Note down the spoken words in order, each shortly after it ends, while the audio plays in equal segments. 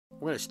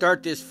We're going to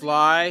start this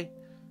fly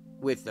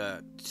with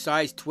a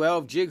size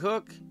 12 jig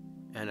hook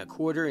and a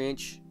 1/4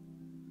 inch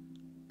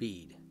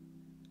bead.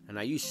 And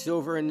I use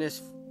silver in this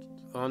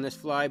on this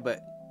fly, but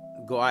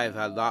I've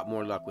had a lot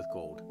more luck with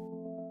gold.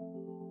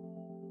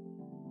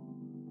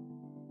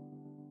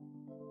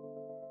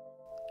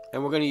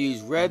 And we're going to use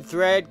red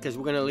thread because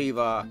we're going to leave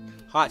a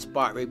hot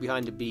spot right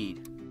behind the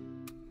bead.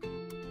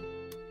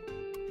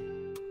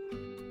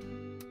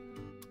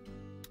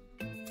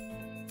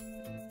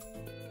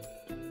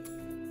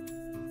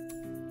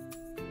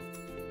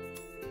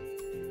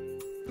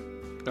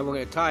 And we're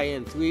going to tie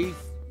in 3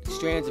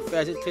 strands of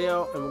pheasant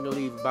tail, and we're going to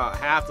leave about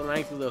half the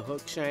length of the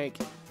hook shank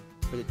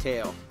for the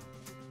tail.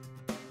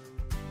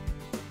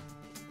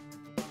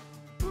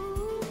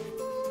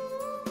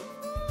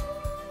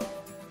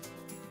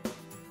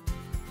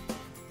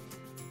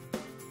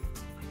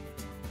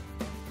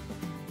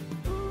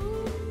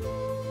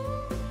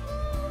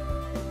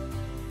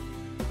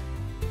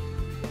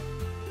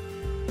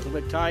 I'm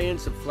going to tie in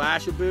some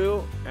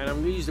flashaboo, and I'm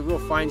going to use the real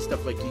fine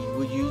stuff like you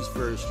would use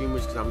for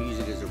streamers because I'm going to use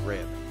it as a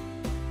rib.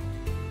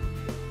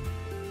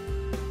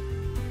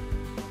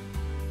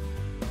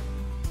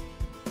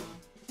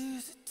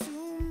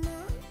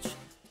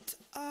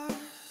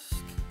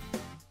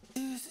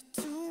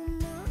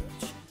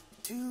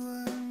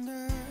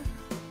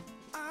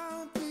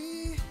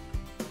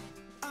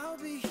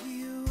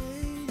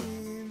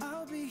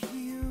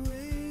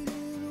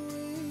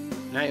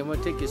 Now you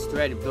want to take this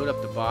thread and build up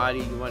the body.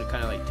 You want to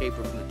kind of like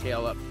taper from the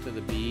tail up to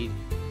the bead.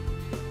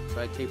 So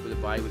I taper the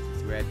body with the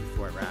thread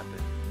before I wrap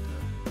it.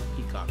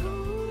 Peacock up.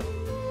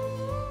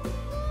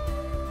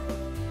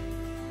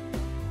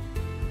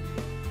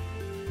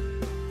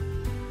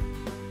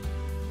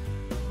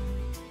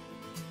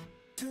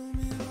 Tell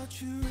me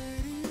that you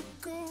ready to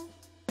go.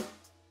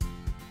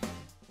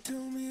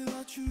 Tell me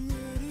that you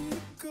ready to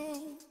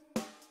go.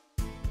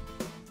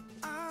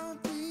 I'll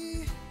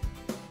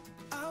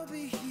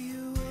be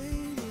here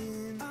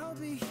waiting. I'll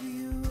be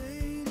here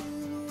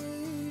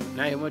waiting.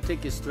 Now you want to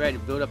take this thread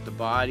and build up the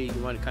body.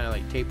 You want to kind of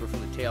like taper from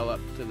the tail up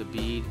to the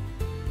bead.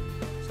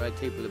 So I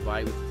taper the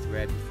body with the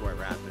thread before I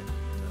wrap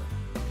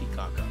it.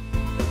 Peacock up.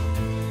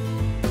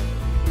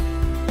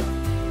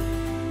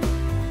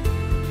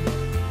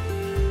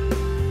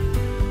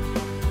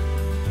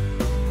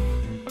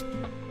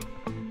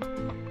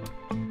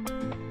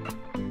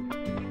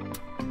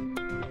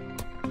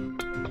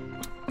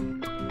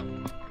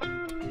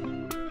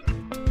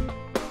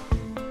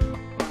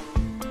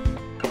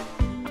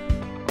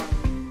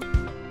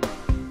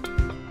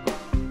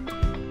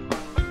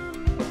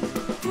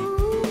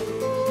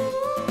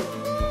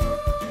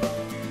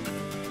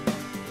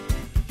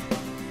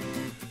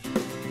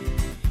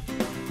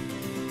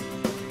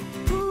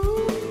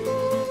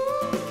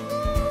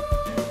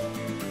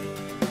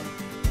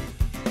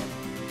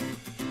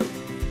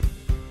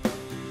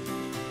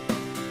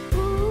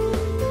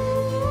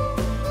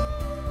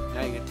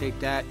 Take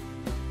that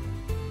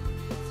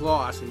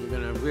floss and you're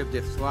going to rib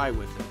this fly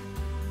with it.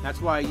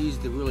 That's why I use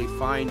the really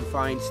fine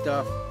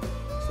stuff,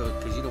 so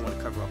because you don't want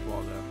to cover up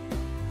all the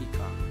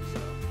peacock. So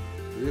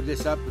rib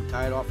this up and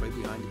tie it off right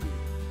behind the bead.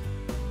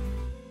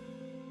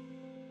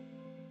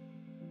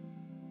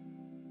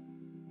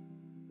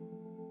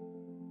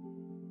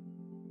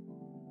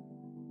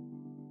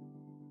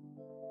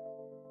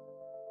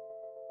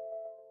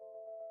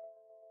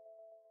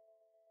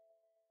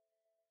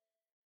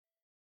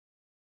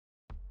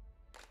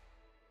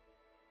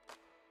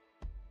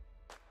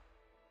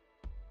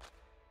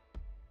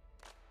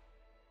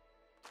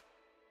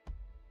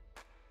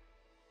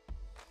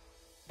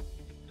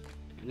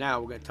 Now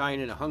we're going to tie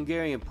in a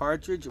Hungarian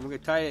partridge, and we're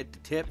going to tie it at the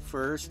tip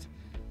first,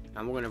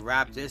 and we're going to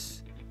wrap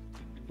this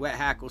wet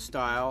hackle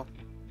style,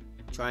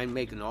 try and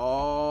making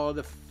all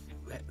the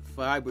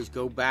fibers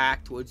go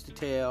back towards the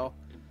tail.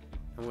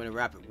 And we're going to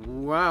wrap it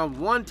around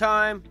one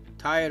time,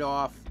 tie it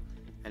off,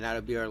 and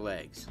that'll be our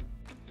legs.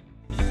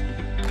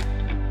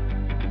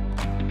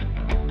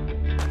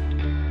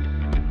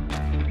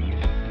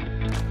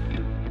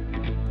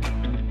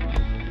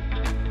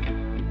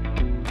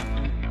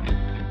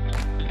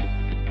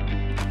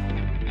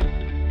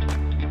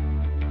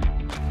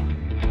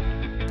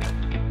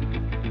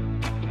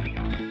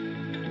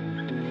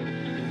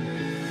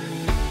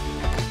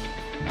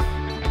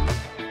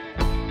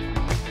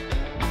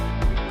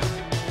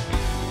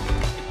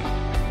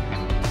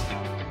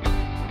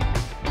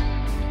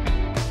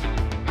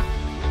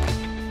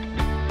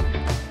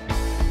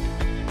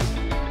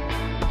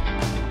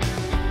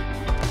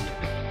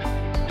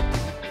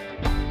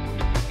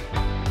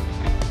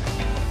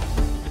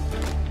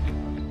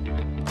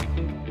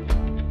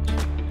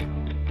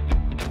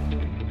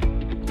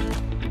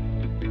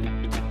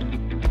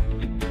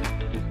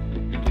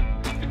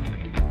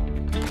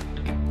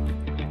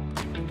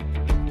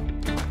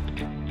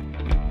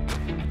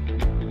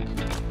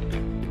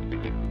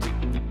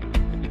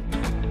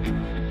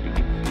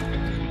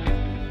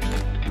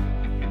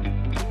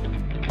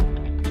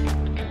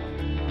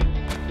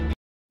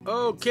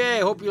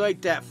 Okay, hope you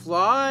like that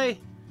fly.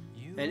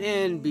 And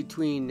in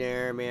between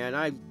there, man,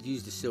 I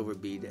used a silver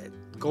bead.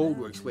 gold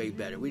works way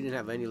better. We didn't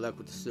have any luck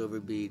with the silver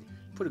bead.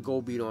 Put a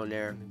gold bead on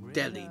there.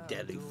 Deadly,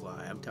 deadly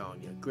fly. I'm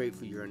telling you. Great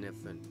for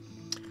uriniffing.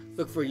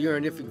 Look for a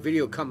uriniffing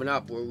video coming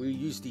up where we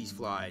use these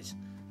flies.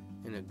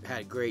 And it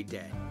had a great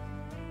day.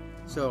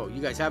 So,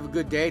 you guys have a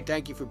good day.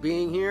 Thank you for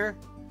being here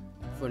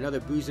for another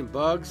Booze and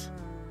Bugs.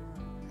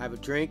 Have a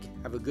drink.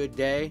 Have a good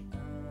day.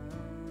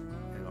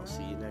 And I'll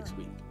see you next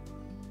week.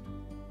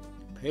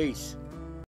 Peace.